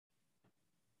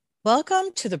Welcome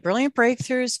to the Brilliant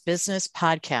Breakthroughs Business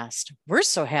Podcast. We're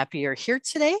so happy you're here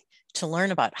today to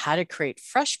learn about how to create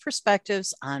fresh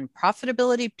perspectives on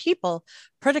profitability, people,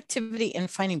 productivity, and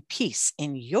finding peace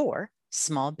in your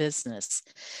small business.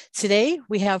 Today,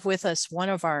 we have with us one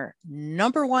of our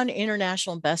number one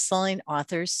international best-selling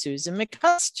authors, Susan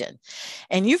McCusker.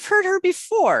 And you've heard her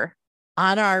before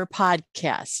on our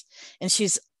podcast, and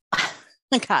she's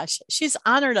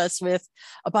honored us with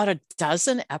about a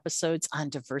dozen episodes on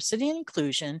diversity and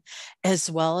inclusion,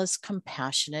 as well as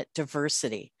compassionate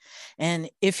diversity. And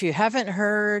if you haven't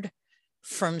heard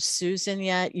from Susan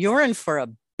yet, you're in for a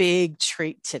big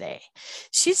treat today.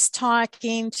 She's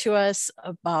talking to us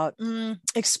about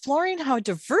exploring how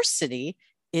diversity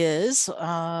is, should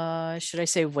I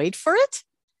say, wait for it?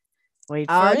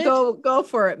 Wait for it. Go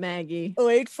for it, Maggie.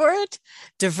 Wait for it.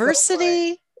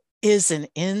 Diversity is an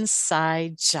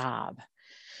inside job.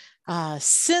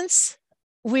 Since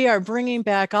we are bringing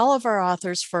back all of our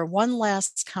authors for one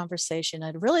last conversation,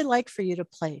 I'd really like for you to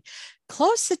pay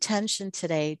close attention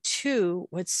today to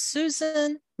what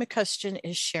Susan McCusker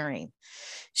is sharing.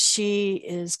 She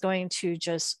is going to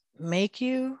just make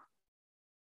you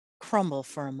crumble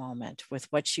for a moment with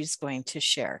what she's going to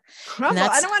share. Crumble?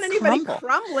 I don't want anybody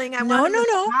crumbling. I want them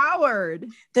empowered.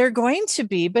 They're going to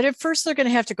be, but at first they're going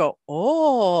to have to go,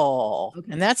 okay.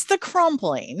 And that's the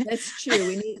crumbling. That's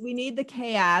true. We need the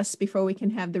chaos before we can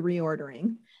have the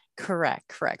reordering.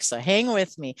 Correct. So hang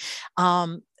with me.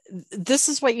 This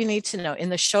is what you need to know. In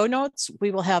the show notes,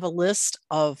 we will have a list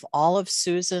of all of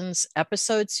Susan's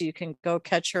episodes, so you can go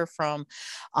catch her from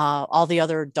all the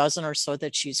other dozen or so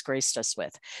that she's graced us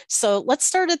with. So let's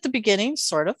start at the beginning,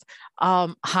 sort of.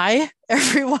 Hi,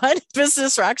 everyone,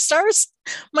 business rock stars.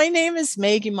 My name is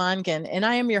Maggie Mongan, and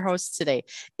I am your host today.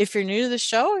 If you're new to the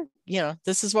show,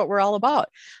 this is what we're all about.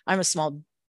 I'm a small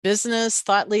business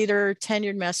thought leader,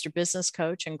 tenured master business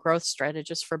coach, and growth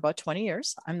strategist for about 20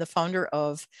 years. I'm the founder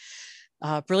of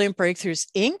Brilliant Breakthroughs,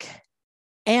 Inc.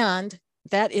 And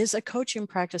that is a coaching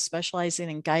practice specializing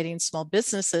in guiding small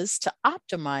businesses to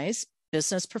optimize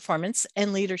business performance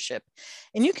and leadership.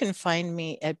 And you can find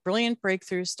me at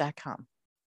brilliantbreakthroughs.com.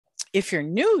 If you're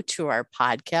new to our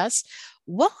podcast,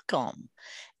 welcome.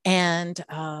 And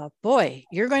boy,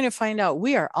 you're going to find out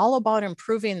we are all about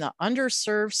improving the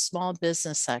underserved small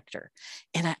business sector.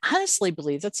 And I honestly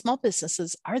believe that small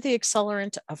businesses are the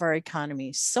accelerant of our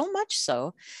economy, so much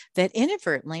so that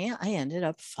inadvertently I ended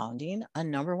up founding a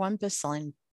number one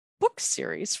best-selling book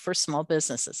series for small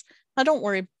businesses. Now, don't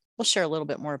worry, we'll share a little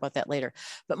bit more about that later.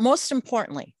 But most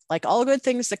importantly, like all good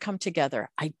things that come together,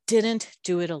 I didn't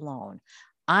do it alone.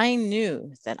 I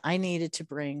knew that I needed to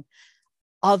bring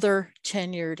other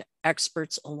tenured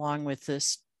experts along with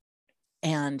this,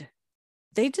 and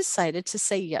they decided to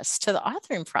say yes to the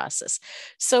authoring process.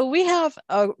 So we have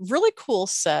a really cool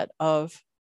set of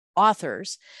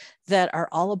authors that are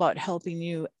all about helping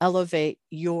you elevate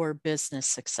your business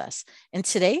success. And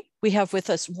today we have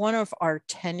with us one of our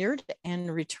tenured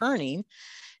and returning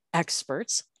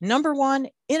experts, number one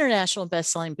international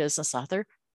bestselling business author,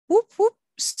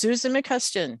 Susan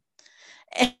McCusker.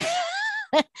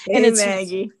 And it's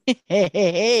Maggie.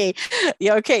 Hey.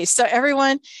 Yeah, okay. So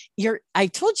everyone, I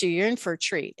told you're in for a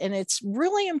treat. And it's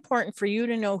really important for you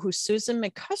to know who Susan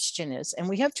McCusker is. And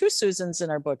we have two Susans in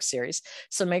our book series.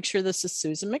 So make sure this is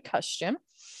Susan McCusker,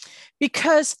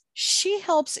 because she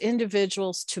helps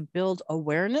individuals to build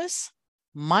awareness,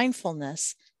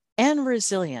 mindfulness, and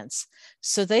resilience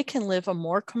so they can live a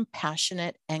more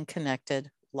compassionate and connected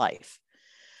life.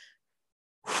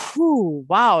 Whew,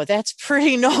 wow, that's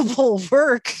pretty noble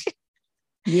work.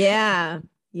 Yeah.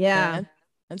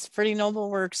 That's pretty noble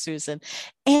work, Susan.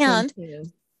 And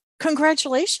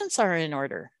congratulations are in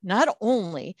order. Not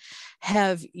only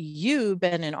have you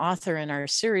been an author in our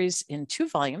series in 2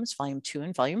 volumes, volume 2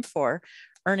 and volume 4,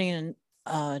 earning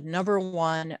number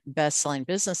one best-selling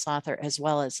business author, as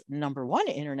well as number one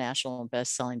international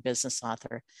best-selling business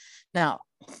author. Now,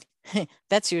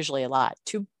 that's usually a lot.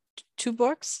 Two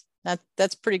books?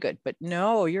 That's pretty good, but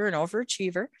no, you're an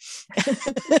overachiever.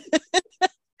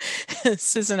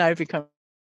 Susan and I have become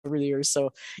over the years,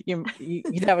 so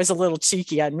that was a little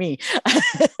cheeky on me.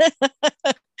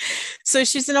 So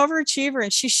she's an overachiever,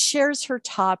 and she shares her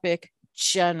topic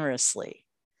generously.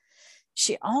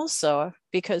 She also,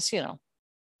 because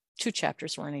 2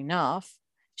 chapters weren't enough,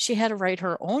 she had to write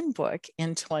her own book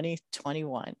in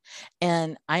 2021,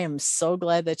 and I am so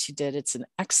glad that she did. It's an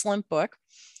excellent book.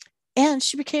 And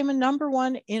she became a number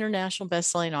one international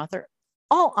bestselling author,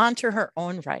 all onto her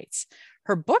own rights.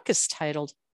 Her book is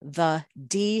titled The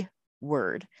D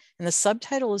Word, and the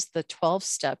subtitle is The 12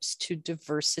 Steps to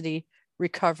Diversity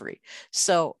recovery.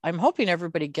 So I'm hoping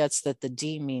everybody gets that the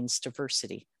D means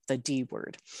diversity, the D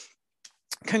word.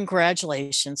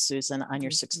 Congratulations, Susan, on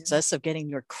your success of getting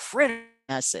your critical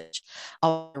message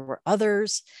out where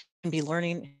others can be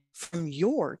learning from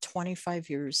your 25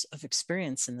 years of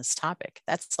experience in this topic.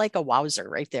 That's like a wowzer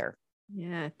right there.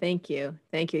 Yeah, thank you.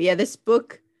 Thank you. Yeah, this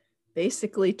book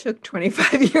basically took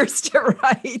 25 years to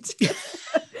write.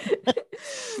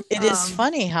 It is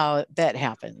funny how that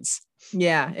happens.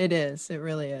 Yeah, it is. It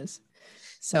really is.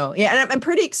 So, yeah, and I'm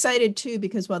pretty excited too,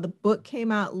 because while the book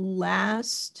came out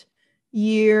last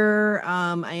year,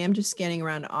 I am just getting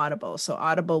around to Audible. So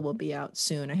Audible will be out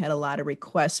soon. I had a lot of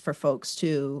requests for folks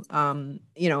to,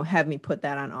 have me put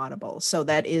that on Audible. So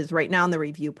that is right now in the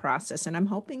review process. And I'm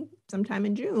hoping sometime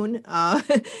in June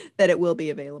that it will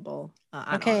be available on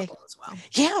Audible as well.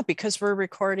 Yeah, because we're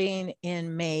recording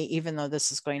in May, even though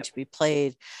this is going to be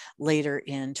played later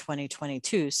in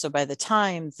 2022. So by the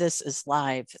time this is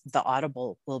live, the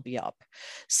Audible will be up.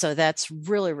 So that's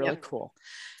really, really cool.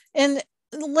 And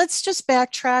let's just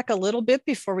backtrack a little bit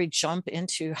before we jump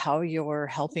into how you're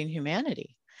helping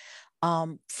humanity.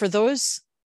 For those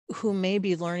who may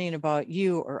be learning about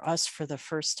you or us for the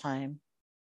first time,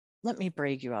 let me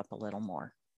break you up a little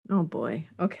more. Oh boy.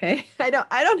 Okay. I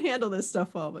don't handle this stuff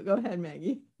well, but go ahead,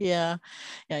 Maggie. Yeah.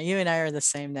 You and I are the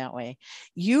same that way.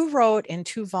 You wrote in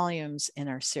 2 volumes in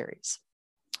our series,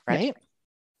 right? Yep.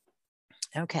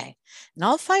 Okay. And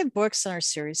all 5 books in our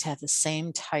series have the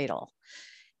same title.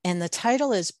 And the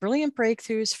title is Brilliant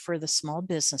Breakthroughs for the Small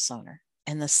Business Owner.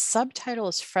 And the subtitle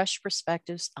is Fresh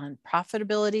Perspectives on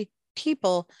Profitability,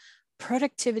 People,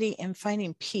 Productivity, and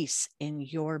Finding Peace in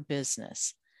Your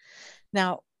Business.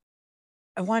 Now,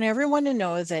 I want everyone to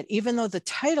know that even though the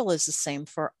title is the same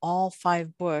for all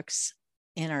 5 books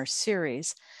in our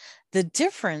series, the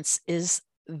difference is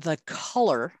the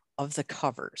color of the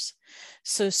covers.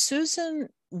 So Susan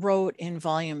wrote in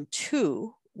volume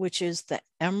 2, which is the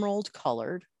emerald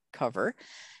colored cover.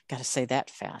 Got to say that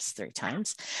fast 3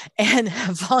 times. And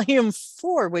volume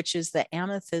 4, which is the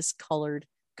amethyst colored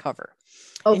cover.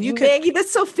 Oh, and Maggie,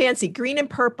 that's so fancy. Green and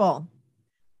purple.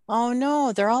 Oh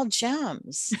no, they're all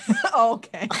gems.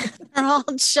 Okay. They're all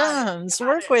gems.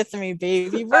 Work with me,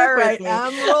 baby. Work with me.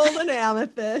 Emerald and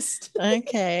amethyst.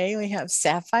 Okay. We have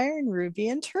sapphire and ruby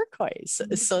and turquoise.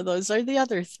 So those are the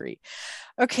other 3.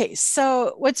 Okay.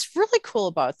 So what's really cool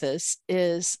about this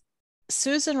is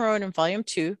Susan wrote in volume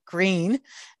 2, green,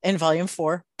 and volume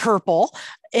 4, purple.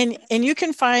 And you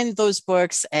can find those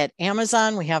books at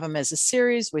Amazon. We have them as a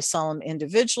series. We sell them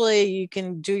individually. You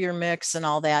can do your mix and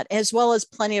all that, as well as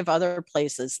plenty of other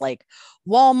places like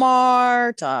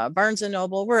Walmart, Barnes &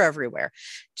 Noble. We're everywhere,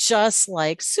 just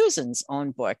like Susan's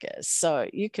own book is. So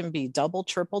you can be double,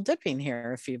 triple dipping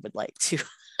here if you would like to.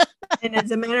 And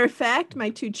as a matter of fact, my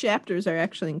 2 chapters are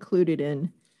actually included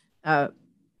in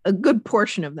a good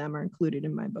portion of them are included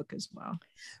in my book as well.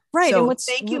 Right. So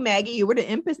thank you, Maggie. You were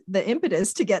the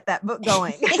impetus to get that book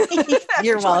going.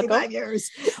 You're welcome.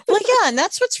 Years. Well, yeah. And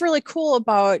that's what's really cool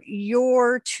about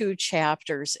your 2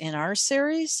 chapters in our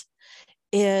series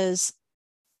is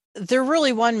they're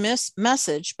really one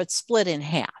message, but split in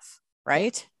half.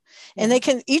 Right. Yeah.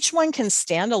 And each one can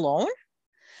stand alone.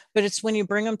 But it's when you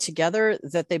bring them together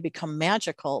that they become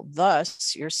magical.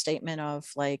 Thus, your statement of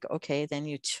like, okay, then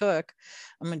you took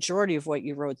a majority of what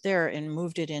you wrote there and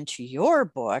moved it into your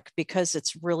book because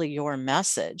it's really your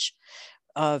message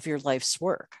of your life's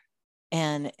work.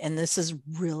 And this is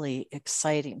really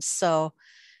exciting. So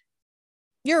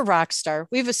you're a rock star.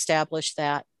 We've established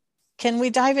that. Can we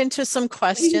dive into some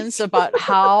questions about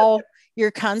how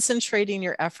you're concentrating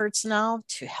your efforts now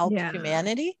to help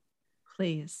humanity?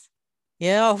 Please.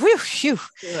 Yeah. Whew.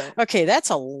 Okay. That's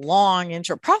a long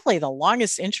intro. Probably the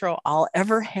longest intro I'll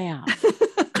ever have.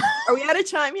 Are we out of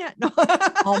time yet? No.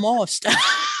 Almost.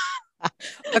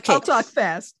 Okay. I'll talk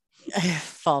fast.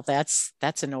 Well, that's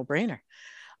a no-brainer.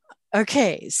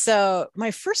 Okay. So my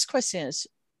first question is,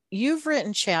 you've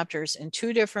written chapters in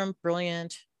 2 different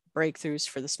Brilliant Breakthroughs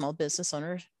for the Small Business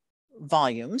Owner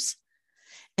volumes.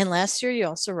 And last year, you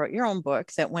also wrote your own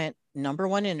book that went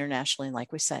 #1 internationally. And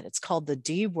like we said, it's called The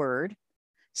D Word,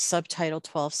 subtitle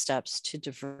 12 Steps to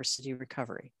Diversity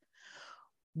Recovery.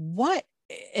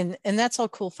 And that's all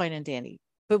cool, fine, and dandy.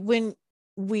 But when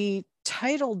we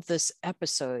titled this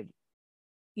episode,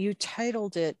 you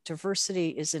titled it Diversity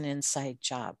is an Inside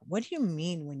Job. What do you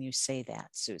mean when you say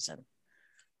that, Susan?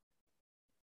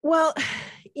 Well,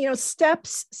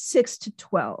 steps 6 to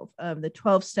 12 of the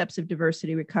 12 steps of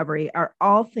diversity recovery are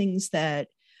all things that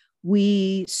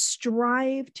we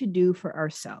strive to do for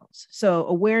ourselves. So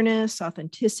awareness,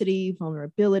 authenticity,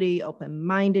 vulnerability,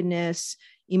 open-mindedness,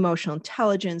 emotional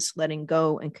intelligence, letting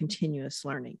go, and continuous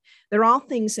learning. They're all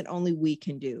things that only we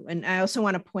can do. And I also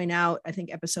want to point out, I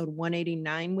think episode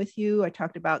 189 with you, I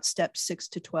talked about steps 6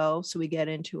 to 12. So we get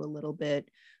into a little bit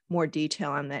more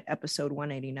detail on that episode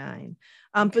 189.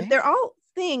 But they're all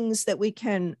things that we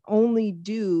can only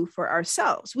do for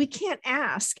ourselves. We can't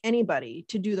ask anybody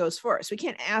to do those for us. We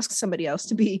can't ask somebody else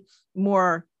to be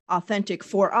more authentic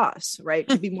for us, right?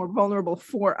 To be more vulnerable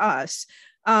for us.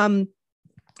 And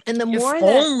the more if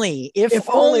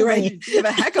only, right, it'd be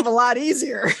a heck of a lot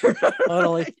easier.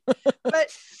 Totally.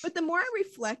 but the more I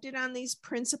reflected on these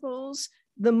principles,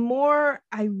 the more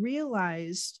I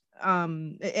realized,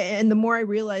 and the more I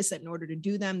realized that in order to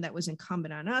do them, that was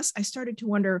incumbent on us. I started to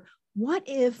wonder, what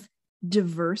if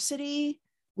diversity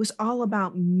was all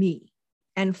about me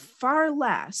and far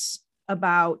less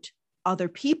about other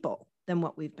people than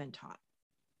what we've been taught?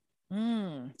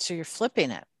 So you're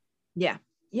flipping it. Yeah.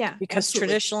 Yeah. Because absolutely.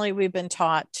 Traditionally we've been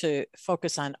taught to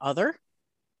focus on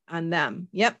them.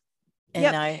 Yep.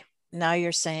 And now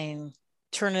you're saying,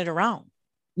 turn it around.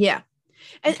 Yeah.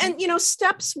 And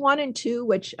steps 1 and 2,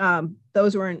 which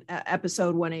those were in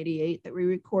episode 188 that we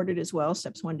recorded as well,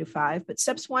 steps 1 to 5. But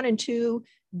steps 1 and 2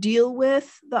 deal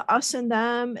with the us and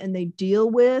them, and they deal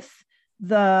with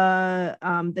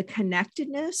the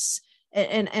connectedness.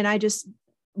 And I just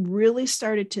really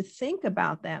started to think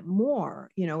about that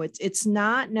more. It's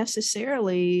not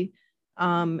necessarily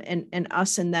an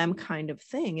us and them kind of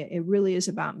thing. It really is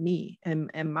about me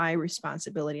and my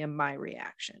responsibility and my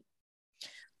reaction.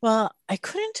 Well, I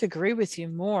couldn't agree with you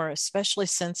more, especially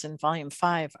since in volume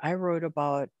 5, I wrote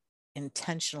about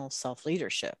intentional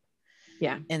self-leadership.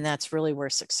 Yeah. And that's really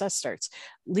where success starts.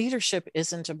 Leadership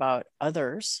isn't about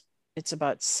others. It's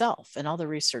about self. And all the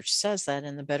research says that.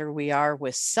 And the better we are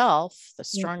with self, the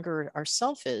stronger our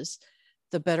self is,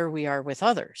 the better we are with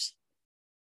others.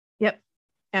 Yep.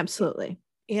 Absolutely.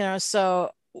 So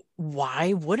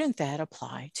why wouldn't that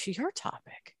apply to your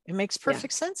topic? It makes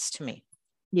perfect sense to me.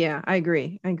 Yeah, I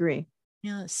agree.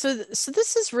 Yeah. So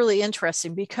this is really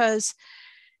interesting because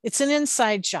it's an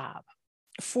inside job.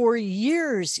 For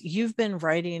years, you've been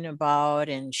writing about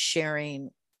and sharing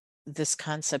this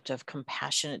concept of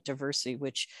compassionate diversity,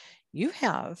 which you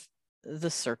have the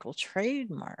Circle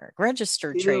trademark,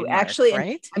 registered trademark, actually,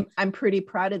 right? I'm pretty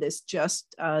proud of this.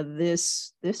 Just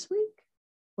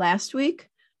last week,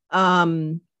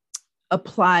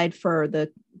 applied for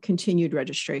the continued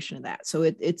registration of that. So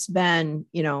it's been,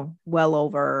 well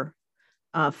over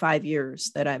 5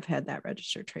 years that I've had that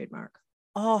registered trademark.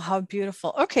 Oh, how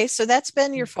beautiful. Okay. So that's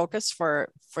been your focus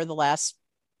for the last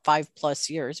 5+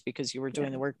 years, because you were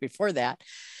doing the work before that.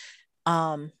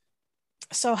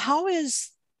 So how is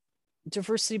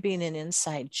diversity being an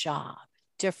inside job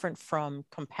different from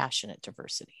compassionate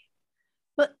diversity?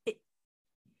 But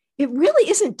it really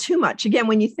isn't too much. Again,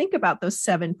 when you think about those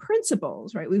 7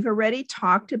 principles, right? We've already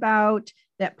talked about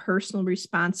that personal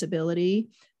responsibility.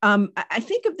 I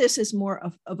think of this as more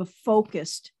of a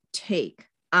focused take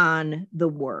on the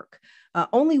work.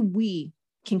 Only we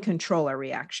can control our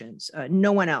reactions,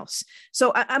 no one else.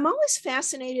 So I'm always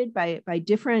fascinated by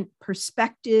different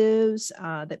perspectives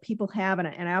that people have. And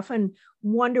I often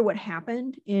wonder what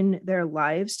happened in their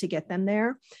lives to get them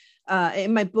there.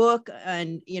 In my book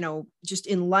and, just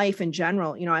in life in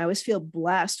general, I always feel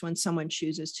blessed when someone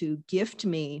chooses to gift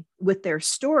me with their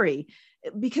story,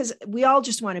 because we all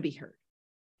just want to be heard.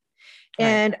 Right.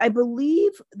 And I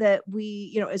believe that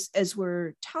we, as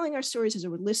we're telling our stories, as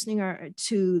we're listening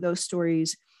to those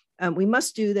stories, we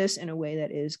must do this in a way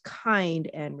that is kind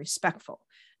and respectful.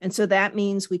 And so that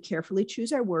means we carefully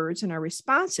choose our words and our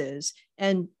responses.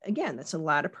 And again, that's a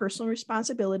lot of personal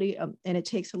responsibility, and it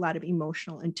takes a lot of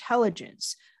emotional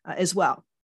intelligence as well.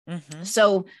 Mm-hmm.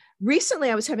 So recently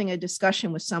I was having a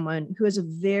discussion with someone who has a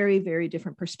very, very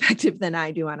different perspective than I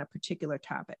do on a particular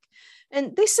topic.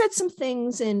 And they said some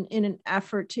things in an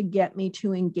effort to get me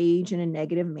to engage in a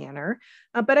negative manner,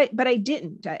 but I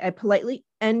didn't. I politely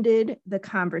ended the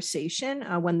conversation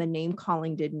when the name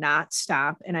calling did not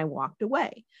stop, and I walked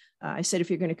away. I said, if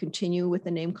you're going to continue with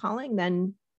the name calling,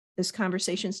 then this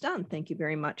conversation's done. Thank you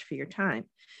very much for your time.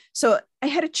 So I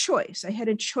had a choice. I had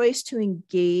a choice to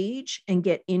engage and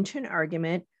get into an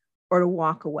argument or to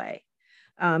walk away.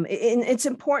 And it's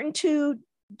important to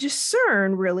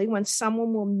discern really when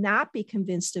someone will not be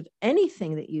convinced of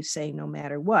anything that you say, no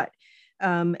matter what.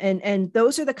 And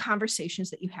those are the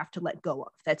conversations that you have to let go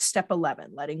of. That's step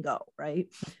 11, letting go, right?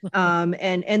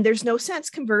 And there's no sense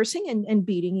conversing and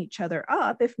beating each other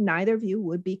up if neither of you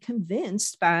would be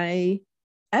convinced by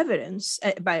evidence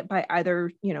by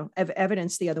either,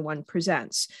 evidence the other one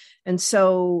presents. And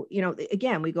so,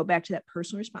 again, we go back to that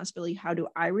personal responsibility. How do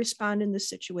I respond in this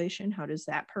situation? How does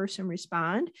that person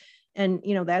respond? And,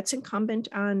 that's incumbent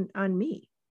on me.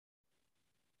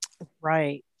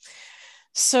 Right.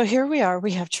 So here we are,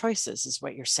 we have choices, is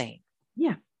what you're saying.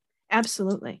 Yeah,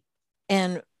 absolutely.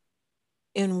 And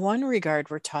in one regard,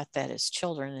 we're taught that as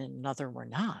children, and another we're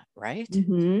not, right?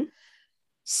 Mm-hmm.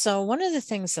 So one of the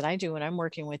things that I do when I'm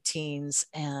working with teens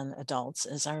and adults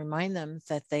is I remind them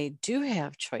that they do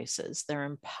have choices. They're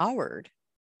empowered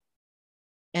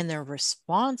and they're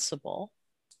responsible,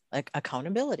 like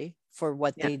accountability for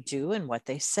what they do and what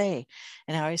they say.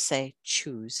 And I always say,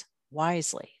 choose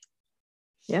wisely.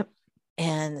 Yep.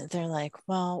 And they're like,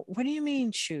 well, what do you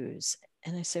mean choose?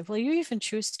 And I say, well, you even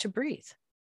choose to breathe.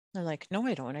 They're like, no,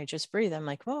 I don't. I just breathe. I'm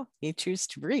like, well, you choose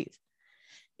to breathe.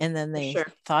 And then they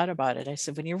thought about it. I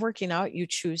said, when you're working out, you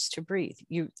choose to breathe.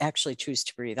 You actually choose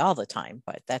to breathe all the time,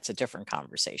 but that's a different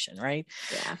conversation, right?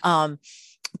 Yeah.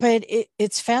 But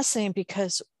it's fascinating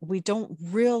because we don't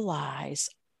realize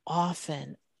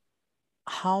often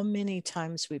how many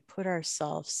times we put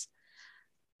ourselves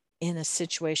in a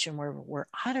situation where we're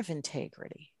out of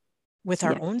integrity with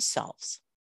our own selves.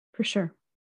 For sure.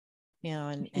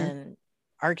 And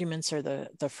arguments are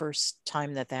the first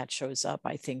time that shows up,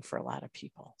 I think, for a lot of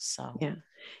people. So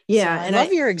yeah. So I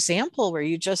love your example where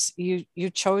you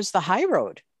chose the high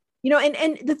road.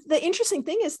 And the interesting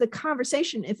thing is the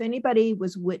conversation, if anybody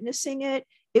was witnessing it,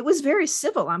 it was very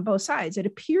civil on both sides. It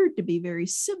appeared to be very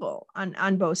civil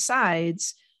on both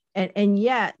sides. And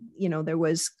yet, there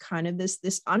was kind of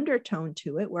this undertone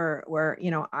to it where,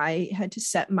 I had to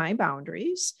set my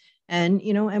boundaries and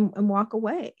walk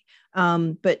away.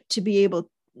 But to be able,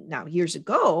 now years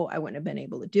ago, I wouldn't have been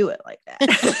able to do it like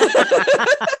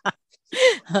that.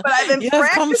 But I've been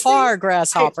come far,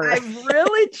 grasshopper. I'm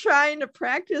really trying to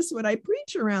practice what I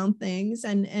preach around things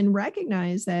and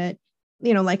recognize that,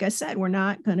 like I said, we're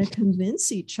not going to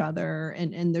convince each other.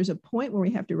 And there's a point where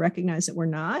we have to recognize that we're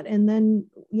not, and then,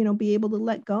 be able to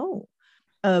let go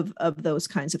of those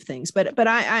kinds of things. But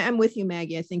I'm with you,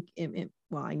 Maggie. I think,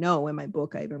 I know in my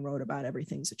book, I even wrote about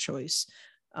everything's a choice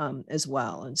as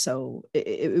well. And so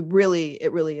it really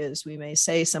is. We may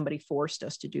say somebody forced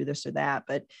us to do this or that,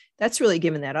 but that's really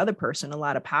giving that other person a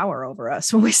lot of power over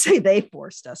us when we say they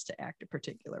forced us to act a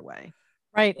particular way.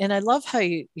 Right. And I love how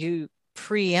you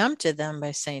preempted them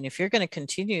by saying, if you're going to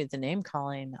continue the name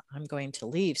calling, I'm going to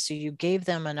leave. So you gave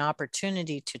them an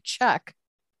opportunity to check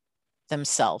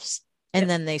themselves. And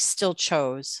then they still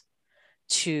chose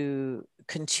to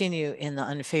continue in the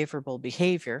unfavorable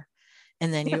behavior.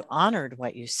 And then you honored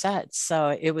what you said.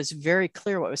 So it was very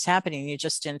clear what was happening. You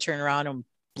just didn't turn around and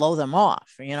blow them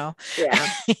off, Yeah.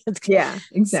 Yeah,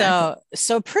 exactly.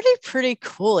 So pretty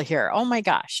cool here. Oh my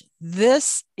gosh.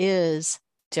 This is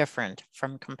different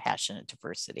from compassionate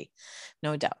diversity,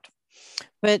 no doubt.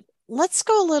 But let's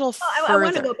go a little further. I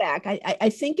want to go back. I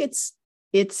think it's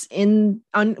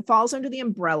falls under the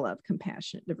umbrella of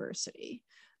compassionate diversity.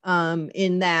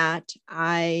 In that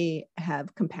I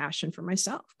have compassion for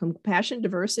myself. Compassionate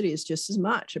diversity is just as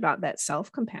much about that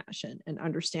self-compassion and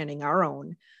understanding our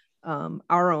own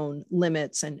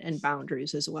limits and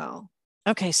boundaries as well.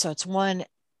 Okay. So it's one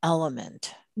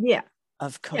element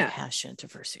of compassionate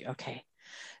diversity. Okay.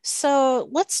 So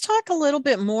let's talk a little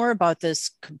bit more about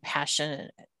this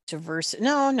compassionate diversity.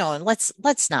 No,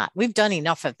 let's not. We've done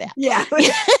enough of that. Yeah.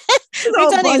 We've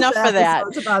done enough of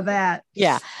that. About that.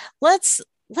 Yeah. Let's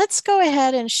go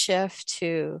ahead and shift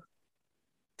to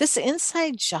this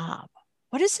inside job.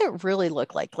 What does it really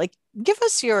look like? Like, give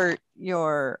us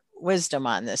your wisdom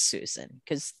on this, Susan,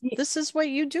 because this is what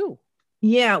you do.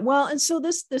 Yeah, well, and so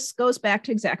this goes back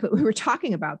to exactly what we were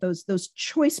talking about, those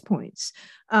choice points.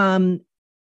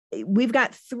 We've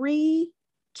got 3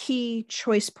 key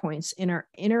choice points in our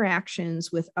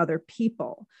interactions with other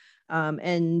people.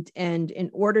 And in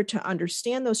order to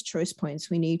understand those choice points,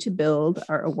 we need to build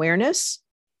our awareness,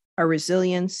 our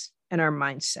resilience, and our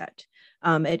mindset.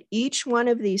 At each one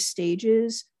of these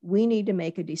stages, we need to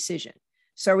make a decision.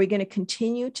 So are we going to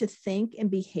continue to think and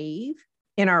behave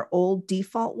in our old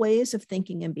default ways of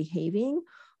thinking and behaving?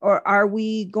 Or are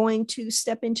we going to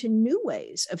step into new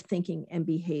ways of thinking and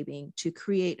behaving to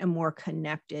create a more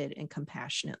connected and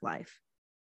compassionate life?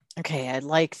 Okay, I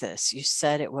like this. You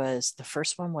said the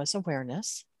first one was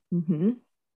awareness. Mm-hmm.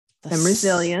 Then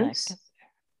resilience.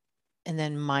 And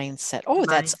then mindset. Oh,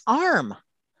 that's ARM.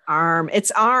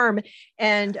 It's ARM.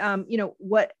 And,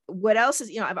 what else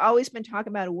is, I've always been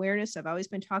talking about awareness. I've always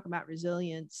been talking about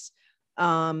resilience.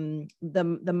 The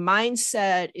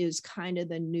mindset is kind of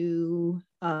the new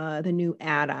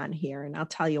add-on here, and I'll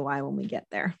tell you why when we get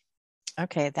there.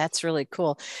 Okay, that's really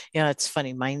cool. It's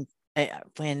funny. When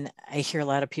I hear a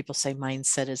lot of people say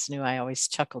mindset is new, I always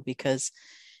chuckle because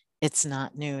it's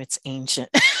not new, it's ancient.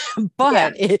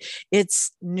 But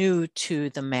it's new to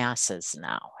the masses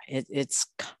now. It's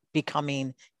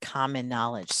becoming common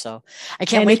knowledge. So I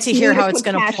can't wait to hear how it's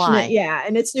going to apply. Yeah.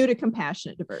 And it's new to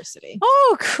compassionate diversity.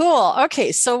 Oh, cool.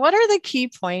 Okay. So what are the key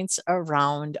points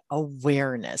around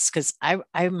awareness? Because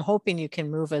I'm hoping you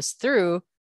can move us through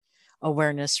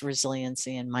awareness,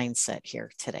 resiliency, and mindset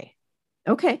here today.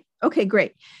 Okay,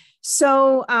 great.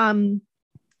 So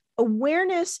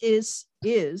awareness is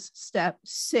step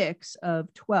 6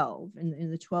 of 12 in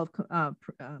the 12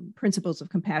 principles of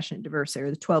compassionate diversity,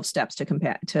 or the 12 steps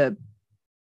to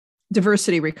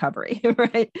diversity recovery,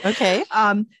 right? Okay.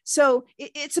 So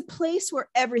it's a place where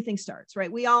everything starts,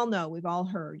 right? We all know, we've all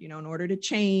heard, in order to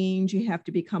change, you have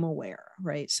to become aware,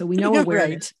 right? So we know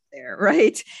awareness is there,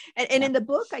 right? And in the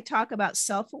book, I talk about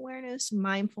self-awareness,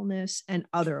 mindfulness, and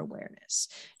other awareness.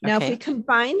 Now, if we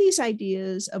combine these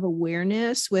ideas of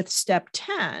awareness with step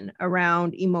 10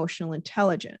 around emotional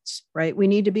intelligence, right? We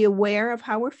need to be aware of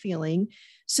how we're feeling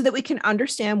so that we can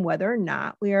understand whether or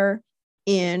not we are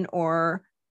in or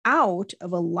out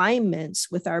of alignments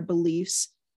with our beliefs,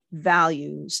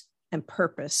 values, and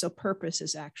purpose. So purpose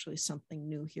is actually something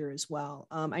new here as well.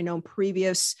 I know in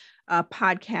previous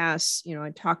podcasts,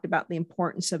 I talked about the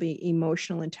importance of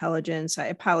emotional intelligence. I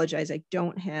apologize, I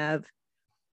don't have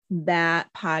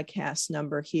that podcast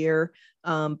number here,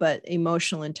 but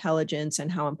emotional intelligence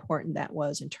and how important that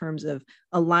was in terms of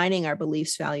aligning our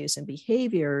beliefs, values, and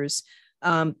behaviors.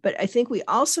 But I think we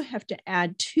also have to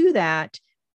add to that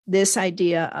this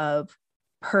idea of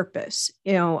purpose.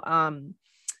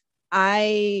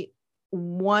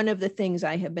 One of the things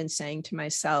I have been saying to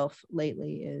myself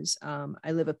lately is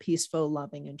I live a peaceful,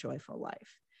 loving, and joyful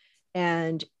life.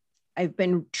 And I've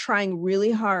been trying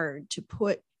really hard to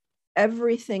put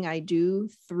everything I do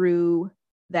through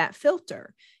that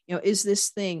filter. Is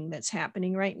this thing that's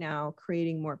happening right now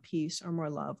creating more peace or more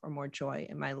love or more joy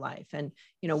in my life? And,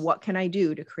 what can I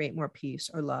do to create more peace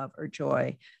or love or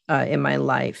joy in my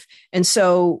life? And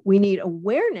so we need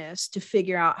awareness to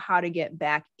figure out how to get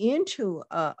back into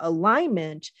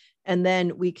alignment. And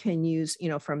then we can use,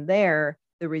 from there,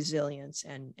 the resilience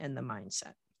and the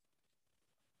mindset.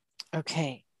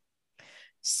 Okay.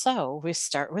 So we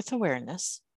start with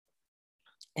awareness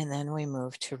and then we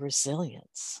move to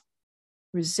resilience.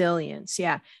 Resilience.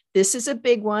 Yeah. This is a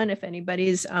big one. If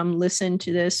anybody's listened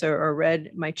to this or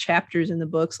read my chapters in the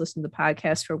books, listened to the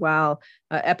podcast for a while,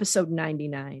 episode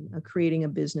 99, Creating a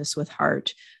Business with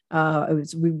Heart.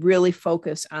 We really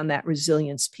focus on that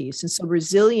resilience piece. And so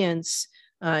resilience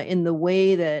in the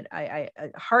way that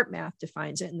HeartMath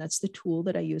defines it, and that's the tool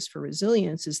that I use for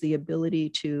resilience, is the ability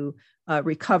to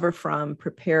recover from,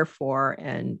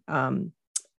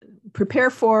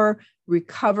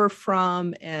 recover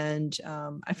from, and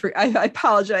I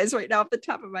apologize right now off the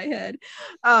top of my head.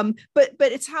 But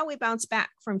it's how we bounce back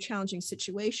from challenging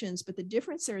situations. But the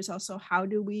difference there is also, how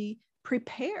do we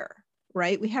prepare,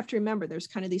 right? We have to remember there's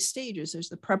kind of these stages. There's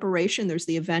the preparation, there's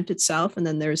the event itself, and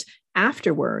then there's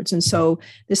afterwards. And so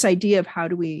this idea of how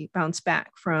do we bounce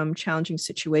back from challenging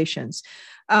situations.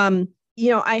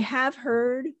 I have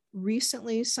heard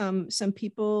recently some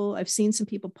people, I've seen some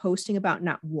people posting about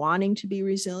not wanting to be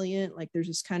resilient. Like there's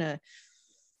this kind of,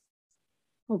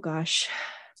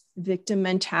 victim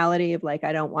mentality of like,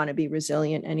 I don't want to be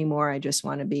resilient anymore. I just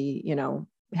want to be,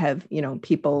 have,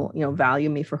 people, value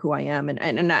me for who I am.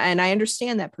 And I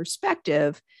understand that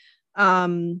perspective.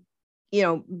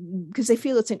 Because they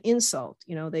feel it's an insult.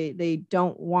 They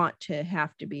don't want to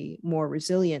have to be more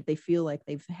resilient. They feel like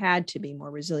they've had to be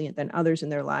more resilient than others in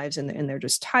their lives, and they're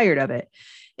just tired of it.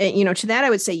 And, to that, I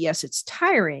would say, yes, it's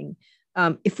tiring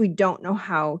if we don't know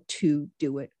how to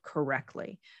do it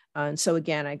correctly. And so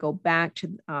again, I go back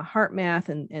to HeartMath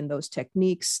and those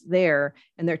techniques there,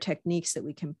 and they're techniques that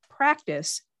we can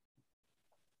practice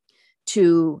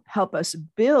to help us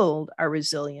build our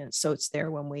resilience so it's there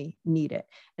when we need it.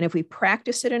 And if we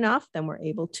practice it enough, then we're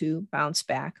able to bounce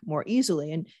back more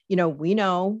easily. And, we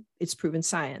know it's proven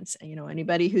science. And,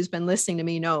 anybody who's been listening to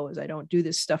me knows I don't do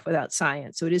this stuff without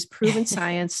science. So it is proven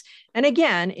science. And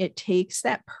again, it takes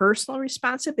that personal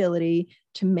responsibility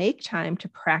to make time to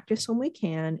practice when we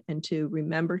can and to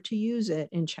remember to use it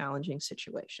in challenging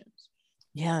situations.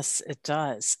 Yes, it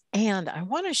does. And I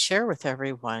want to share with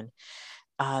everyone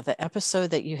the episode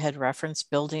that you had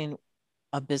referenced, Building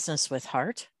a Business with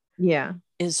Heart,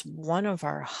 is one of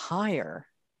our higher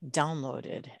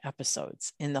downloaded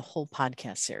episodes in the whole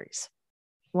podcast series.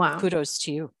 Wow. Kudos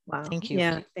to you. Wow. Thank you.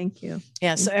 Yeah. Thank you.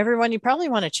 Yeah. So everyone, you probably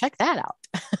want to check that out.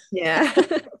 Yeah.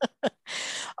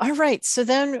 All right. So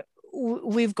then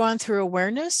we've gone through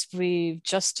awareness. We've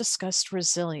just discussed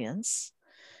resilience.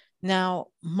 Now,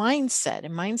 mindset.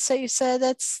 And mindset, you said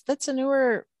that's a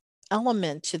newer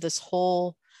element to this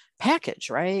whole package,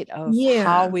 right? Of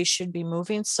how we should be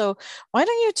moving. So why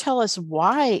don't you tell us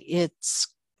why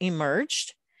it's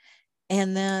emerged,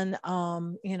 and then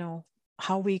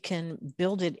how we can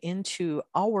build it into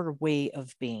our way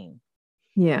of being.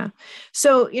 Yeah.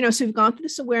 So, so we've gone through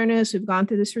this awareness, we've gone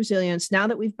through this resilience. Now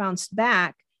that we've bounced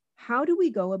back, how do we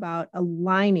go about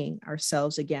aligning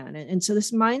ourselves again? And so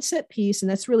this mindset piece, and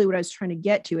that's really what I was trying to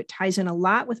get to, it ties in a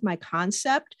lot with my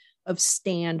concept of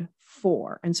stand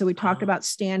for. And so we talked about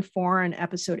stand for in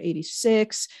episode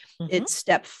 86. It's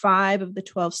step 5 of the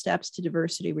 12 steps to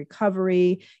diversity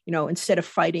recovery. Instead of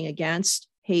fighting against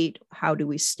hate, how do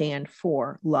we stand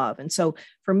for love? And so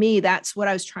for me, that's what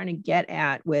I was trying to get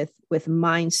at with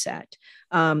mindset.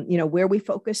 Where we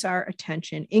focus our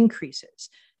attention increases.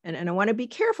 And I want to be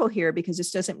careful here, because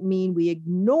this doesn't mean we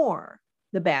ignore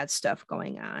the bad stuff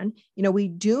going on. We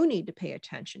do need to pay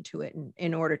attention to it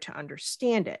in order to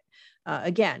understand it.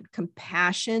 Again,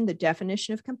 compassion, the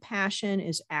definition of compassion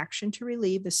is action to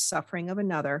relieve the suffering of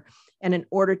another. And in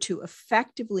order to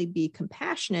effectively be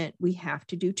compassionate, we have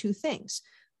to do 2 things.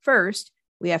 First,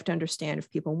 we have to understand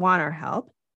if people want our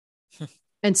help.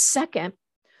 And second,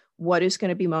 what is going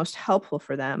to be most helpful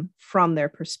for them from their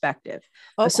perspective.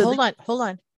 Oh, so hold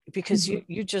on, because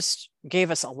you just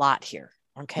gave us a lot here.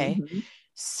 Okay.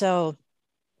 So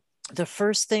the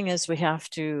first thing is we have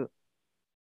to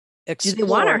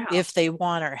explore if they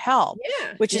want our help,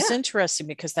 which is interesting,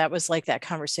 because that was like that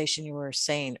conversation you were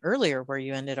saying earlier where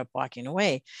you ended up walking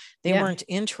away. They weren't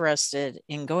interested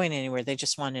in going anywhere. They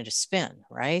just wanted to spin,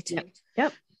 right?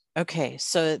 Yep. Okay.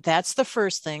 So that's the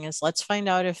first thing, is let's find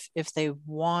out if they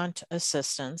want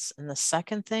assistance. And the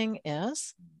second thing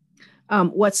is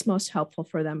what's most helpful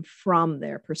for them from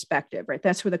their perspective, right?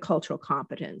 That's where the cultural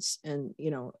competence and,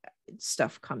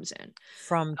 stuff comes in.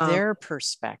 From their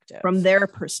perspective.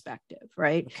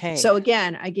 Right? Okay. So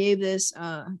again, I gave this,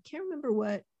 I can't remember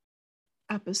what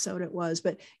episode it was,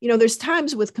 but, there's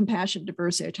times with compassion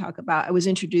diversity, I was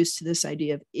introduced to this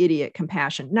idea of idiot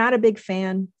compassion. Not a big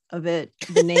fan of it,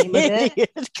 the name of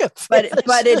it,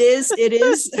 but it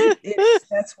is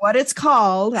that's what it's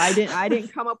called. I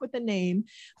didn't come up with the name,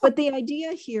 but the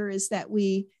idea here is that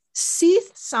we see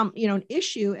an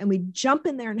issue and we jump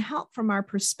in there and help from our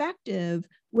perspective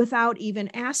without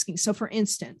even asking. So for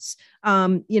instance,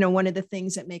 one of the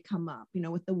things that may come up,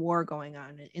 with the war going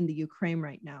on in the Ukraine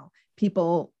right now,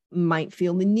 people might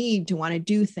feel the need to want to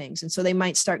do things. And so they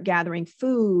might start gathering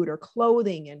food or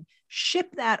clothing and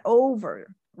ship that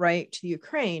over, right, to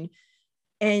Ukraine.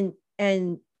 And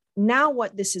now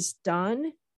what this has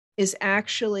done is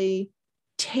actually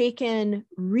taken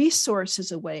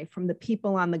resources away from the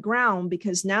people on the ground,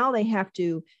 because now they have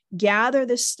to gather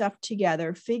this stuff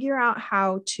together, figure out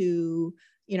how to,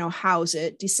 house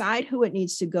it, decide who it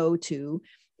needs to go to,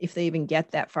 if they even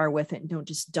get that far with it, and don't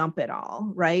just dump it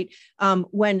all, right?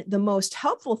 When the most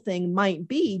helpful thing might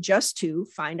be just to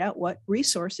find out what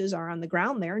resources are on the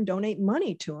ground there and donate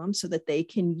money to them so that they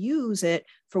can use it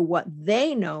for what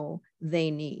they know they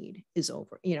need is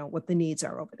over, what the needs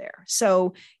are over there.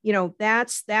 So,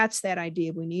 that's that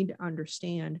idea. We need to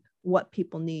understand what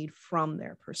people need from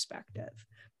their perspective,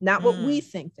 not what we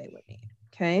think they would need.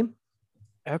 Okay.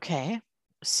 Okay.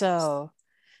 So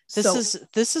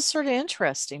this is sort of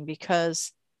interesting,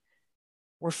 because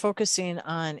we're focusing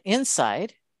on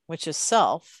inside, which is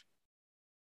self.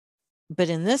 But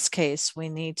in this case, we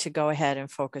need to go ahead and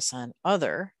focus on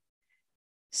other.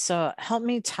 So help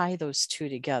me tie those 2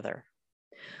 together.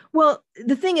 Well,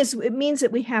 the thing is, it means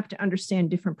that we have to understand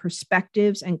different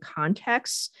perspectives and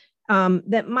contexts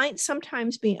that might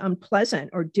sometimes be unpleasant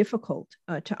or difficult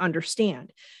to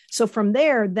understand. So from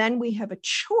there, then we have a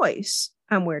choice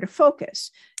on where to focus.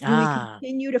 Do we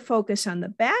continue to focus on the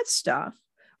bad stuff,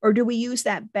 or do we use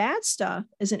that bad stuff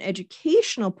as an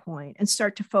educational point and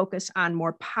start to focus on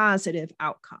more positive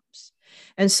outcomes?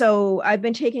 And so I've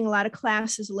been taking a lot of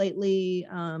classes lately,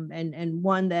 and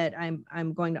one that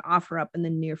I'm going to offer up in the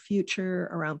near future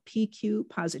around PQ,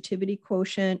 positivity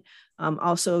quotient,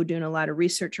 also doing a lot of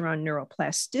research around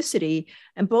neuroplasticity.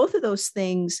 And both of those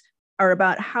things are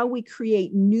about how we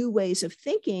create new ways of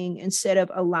thinking instead of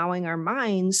allowing our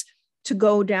minds to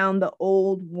go down the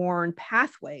old worn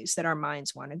pathways that our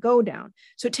minds want to go down.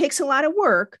 So it takes a lot of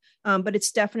work, but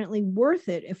it's definitely worth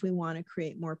it if we want to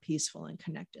create more peaceful and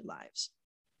connected lives.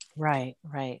 Right.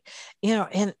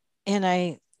 And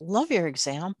I love your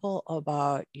example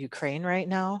about Ukraine right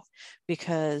now,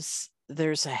 because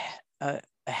there's a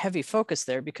heavy focus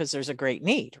there because there's a great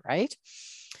need, right?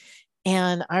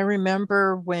 And I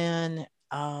remember when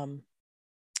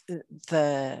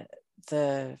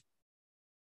the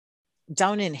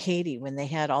down in Haiti, when they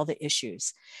had all the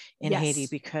issues in Haiti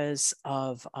because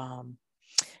of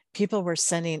people were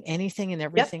sending anything and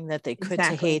everything that they could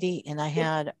to Haiti. And I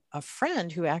had a friend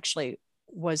who actually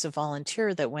was a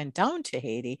volunteer that went down to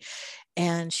Haiti.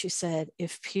 And she said,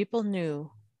 if people knew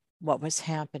what was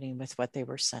happening with what they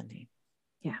were sending.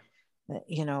 Yeah.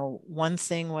 You know, one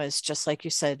thing was, just like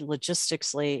you said,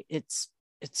 logistically, it's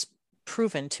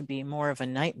proven to be more of a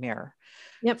nightmare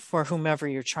for whomever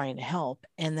you're trying to help.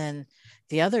 And then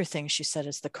the other thing she said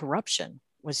is the corruption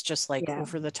was just like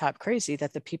over the top crazy,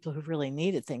 that the people who really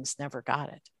needed things never got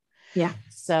it. Yeah.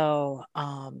 So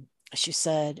she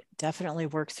said, definitely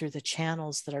work through the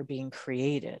channels that are being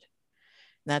created.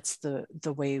 That's the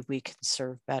way we can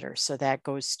serve better. So that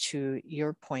goes to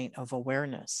your point of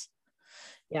awareness.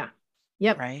 Yeah.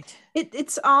 Yep. Right.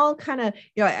 It's all kind of,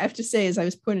 I have to say, as I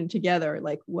was putting together,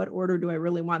 like, what order do I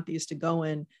really want these to go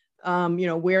in?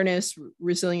 Awareness,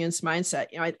 resilience, mindset,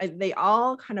 they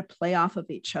all kind of play off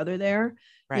of each other there.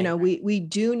 Right. We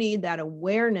do need that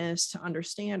awareness to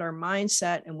understand our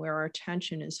mindset and where our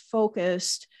attention is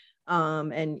focused.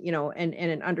 And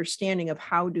an understanding of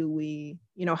how do we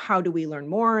learn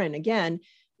more? And again,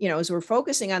 as we're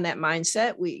focusing on that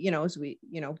mindset,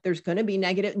 there's going to be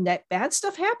bad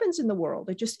stuff happens in the world.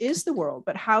 It just is the world.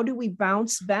 But how do we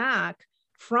bounce back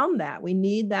from that? We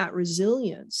need that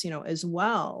resilience, as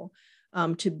well,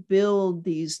 to build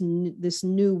this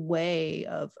new way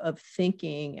of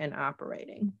thinking and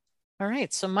operating. All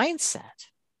right. So mindset.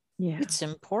 Yeah. It's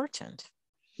important.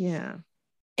 Yeah.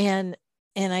 And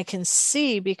I can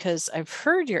see, because I've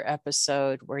heard your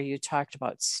episode where you talked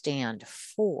about stand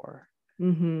for.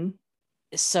 Mm-hmm.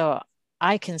 So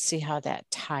I can see how that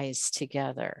ties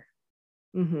together.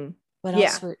 Mm-hmm. What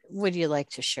else would you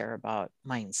like to share about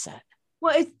mindset?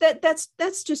 Well,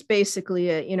 that's just basically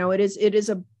it. It is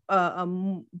a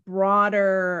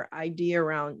broader idea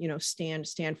around,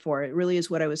 stand for. It really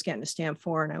is what I was getting to stand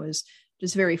for. And I was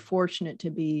just very fortunate to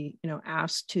be,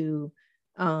 asked to,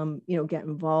 get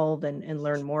involved and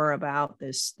learn more about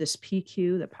this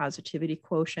PQ, the positivity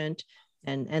quotient.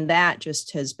 And that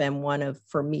just has been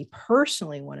for me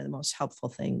personally, one of the most helpful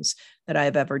things that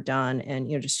I've ever done. And,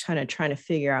 just kind of trying to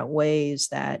figure out ways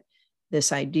that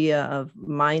this idea of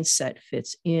mindset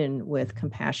fits in with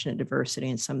compassionate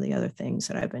diversity and some of the other things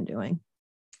that I've been doing.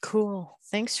 Cool.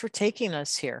 Thanks for taking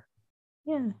us here.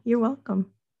 Yeah, you're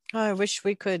welcome. Oh, I wish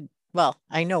we could. Well,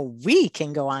 I know we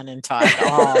can go on and talk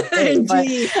all day, but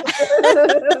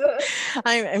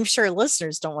I'm sure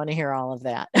listeners don't want to hear all of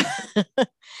that. Maybe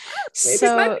it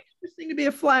might be interesting to be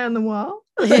a fly on the wall.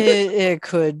 it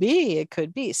could be. It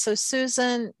could be. So,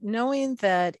 Susan, knowing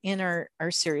that in our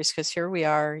series, because here we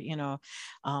are,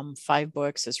 5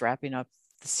 books is wrapping up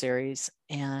the series,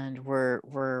 and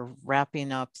we're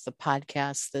wrapping up the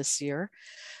podcast this year.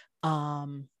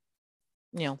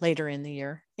 Later in the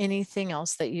year. Anything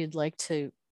else that you'd like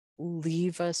to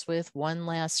leave us with? One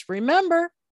last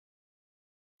remember.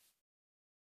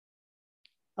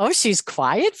 Oh, she's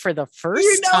quiet for the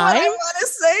first time. What I want to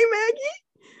say, Maggie?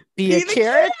 Be a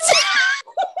carrot.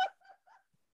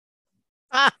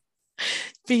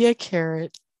 Be a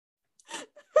carrot.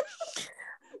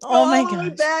 Oh my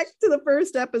God. Back to the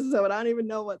first episode. I don't even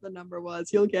know what the number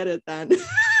was. You'll get it then.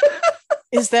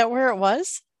 Is that where it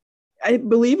was? I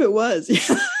believe it was.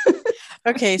 Yeah.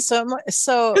 Okay, so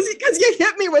because you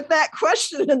hit me with that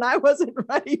question and I wasn't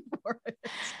ready for it.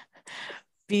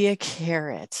 Be a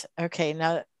carrot. Okay,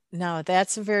 now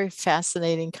that's a very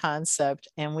fascinating concept,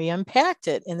 and we unpacked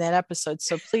it in that episode.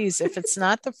 So please, if it's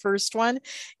not the first one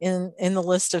in the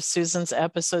list of Susan's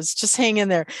episodes, just hang in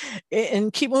there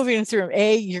and keep moving through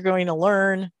them. You're going to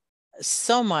learn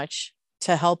so much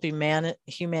to help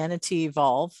humanity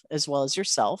evolve, as well as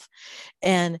yourself.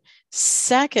 And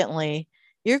secondly,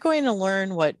 you're going to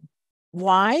learn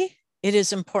why it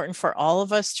is important for all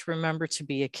of us to remember to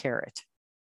be a carrot.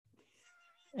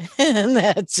 And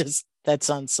that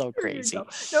sounds so crazy. No,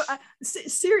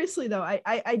 seriously though,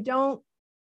 I don't.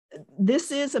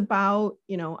 This is about,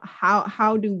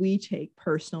 how do we take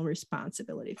personal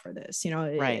responsibility for this?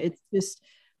 Right. It's just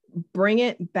bring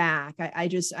it back.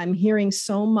 I'm hearing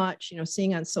so much,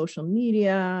 seeing on social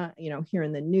media,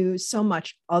 hearing the news, so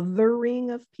much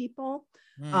othering of people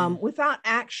without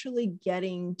actually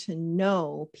getting to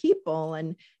know people.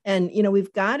 And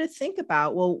we've got to think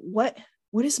about, well, what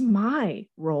is my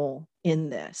role in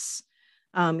this?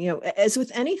 As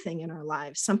with anything in our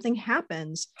lives, something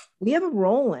happens, we have a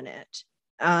role in it.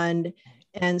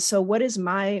 And so what is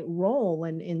my role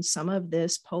in some of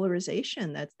this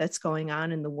polarization that's going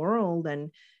on in the world?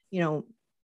 And,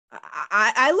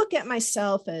 I look at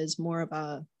myself as more of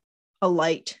a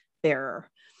light bearer.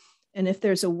 And if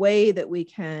there's a way that we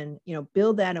can,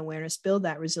 build that awareness, build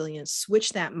that resilience,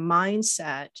 switch that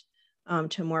mindset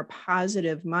to a more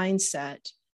positive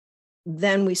mindset,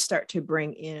 then we start to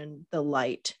bring in the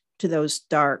light to those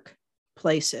dark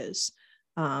places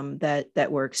that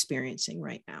we're experiencing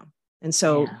right now. And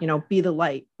so, be the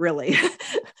light, really.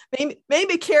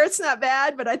 maybe carrot's not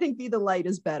bad, but I think be the light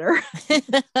is better.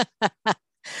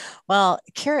 Well,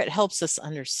 carrot helps us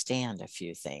understand a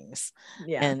few things.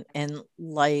 Yeah. And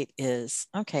light is,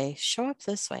 okay, show up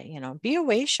this way, be a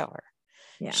way shower.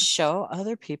 Yeah. Show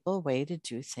other people a way to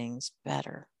do things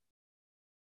better.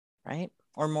 Right?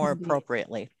 Or more Indeed.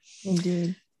 Appropriately.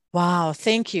 Indeed. Wow.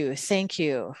 Thank you. Thank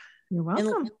you. You're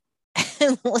welcome.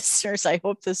 And listeners, I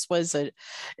hope this was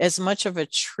as much of a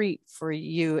treat for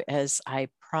you as I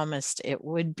promised it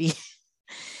would be.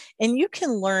 And you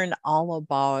can learn all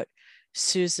about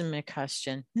Susan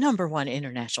McCustian, #1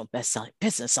 international best-selling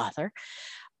business author,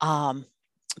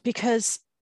 because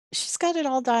she's got it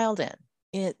all dialed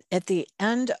in. At the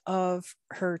end of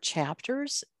her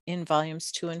chapters in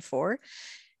volumes 2 and 4,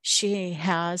 she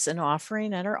has an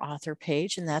offering at her author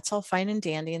page, and that's all fine and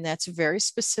dandy. And that's very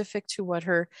specific to what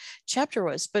her chapter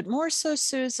was. But more so,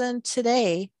 Susan,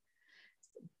 today,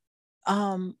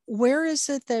 where is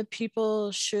it that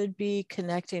people should be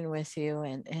connecting with you,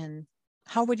 and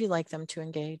how would you like them to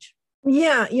engage?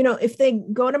 Yeah, if they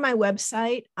go to my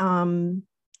website, trying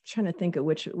to think of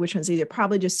which one's easier,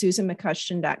 probably just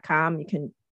susanmccustian.com. You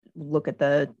can look at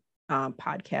the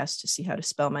podcast to see how to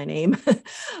spell my name.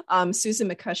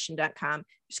 susanmccustian.com.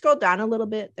 Scroll down a little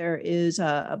bit. There is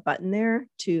a button there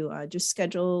to just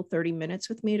schedule 30 minutes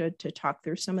with me to talk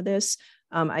through some of this.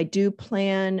 I do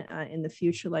plan in the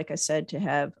future, like I said, to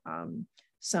have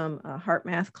some heart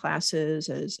math classes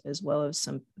as well as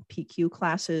some PQ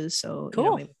classes. So,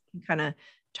 cool. We can kind of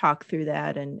talk through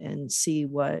that and see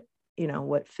what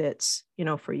fits,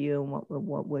 for you, and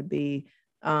what would be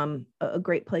a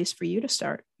great place for you to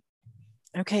start.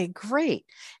 Okay, great.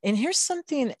 And here's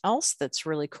something else that's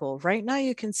really cool. Right now,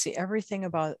 you can see everything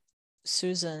about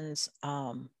Susan's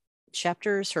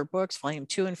chapters, her books, volume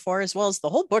 2 and 4, as well as the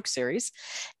whole book series,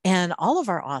 and all of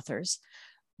our authors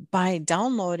by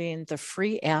downloading the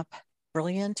free app,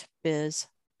 Brilliant Biz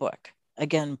Book.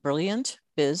 Again, Brilliant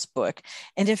Biz Book.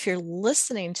 And if you're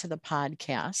listening to the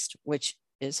podcast, which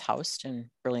is housed in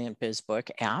Brilliant Biz Book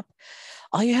app,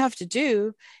 all you have to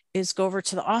do is go over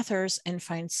to the authors and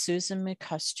find Susan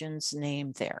McCustian's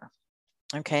name there.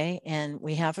 Okay. And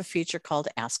we have a feature called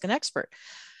Ask an Expert.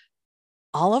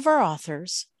 All of our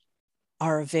authors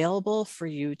are available for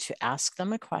you to ask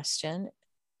them a question.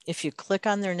 If you click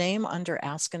on their name under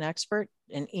Ask an Expert,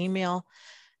 an email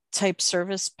type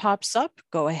service pops up.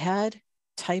 Go ahead,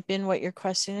 type in what your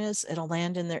question is. It'll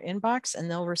land in their inbox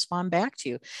and they'll respond back to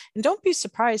you. And don't be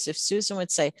surprised if Susan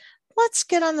would say, let's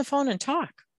get on the phone and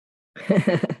talk.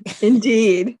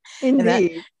 Indeed. And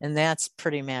that's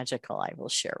pretty magical, I will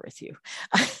share with you.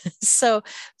 So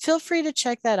feel free to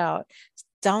check that out.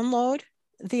 Download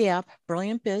the app,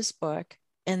 Brilliant Biz Book,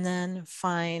 and then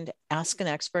find Ask an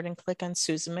Expert and click on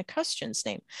Susan McCustian's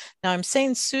name. Now I'm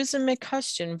saying Susan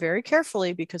McCustian very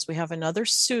carefully because we have another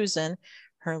Susan.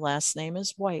 Her last name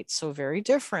is White, so very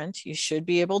different. You should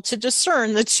be able to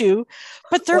discern the two,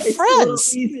 but they're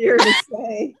friends. Easier to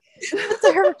say.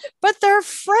 but they're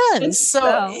friends.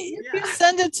 So if you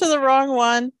send it to the wrong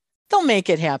one, they'll make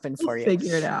it happen for you.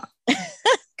 Figure it out.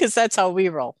 Because that's how we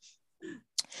roll.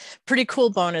 Pretty cool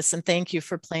bonus. And thank you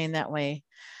for playing that way.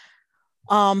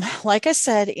 Like I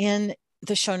said, in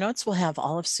the show notes, we'll have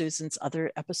all of Susan's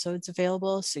other episodes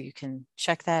available, so you can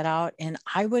check that out. And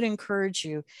I would encourage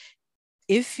you,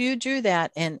 if you do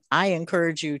that, and I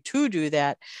encourage you to do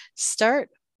that, start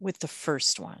with the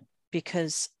first one,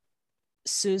 because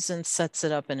Susan sets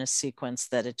it up in a sequence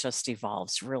that it just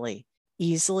evolves really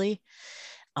easily.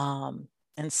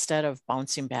 Instead of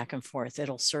bouncing back and forth,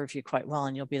 it'll serve you quite well.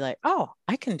 And you'll be like, oh,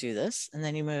 I can do this. And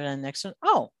then you move on to the next one.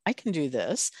 Oh, I can do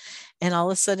this. And all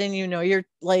of a sudden, you're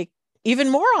like even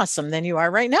more awesome than you are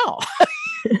right now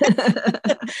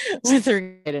with her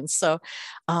guidance. So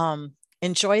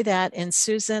enjoy that. And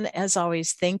Susan, as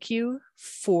always, thank you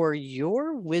for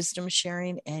your wisdom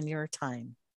sharing and your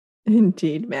time.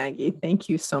 Indeed, Maggie. Thank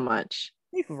you so much.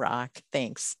 You rock.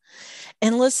 Thanks.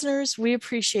 And listeners, we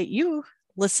appreciate you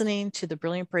listening to the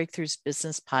Brilliant Breakthroughs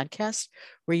Business Podcast,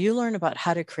 where you learn about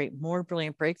how to create more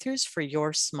brilliant breakthroughs for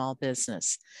your small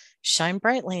business. Shine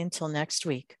brightly until next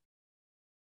week.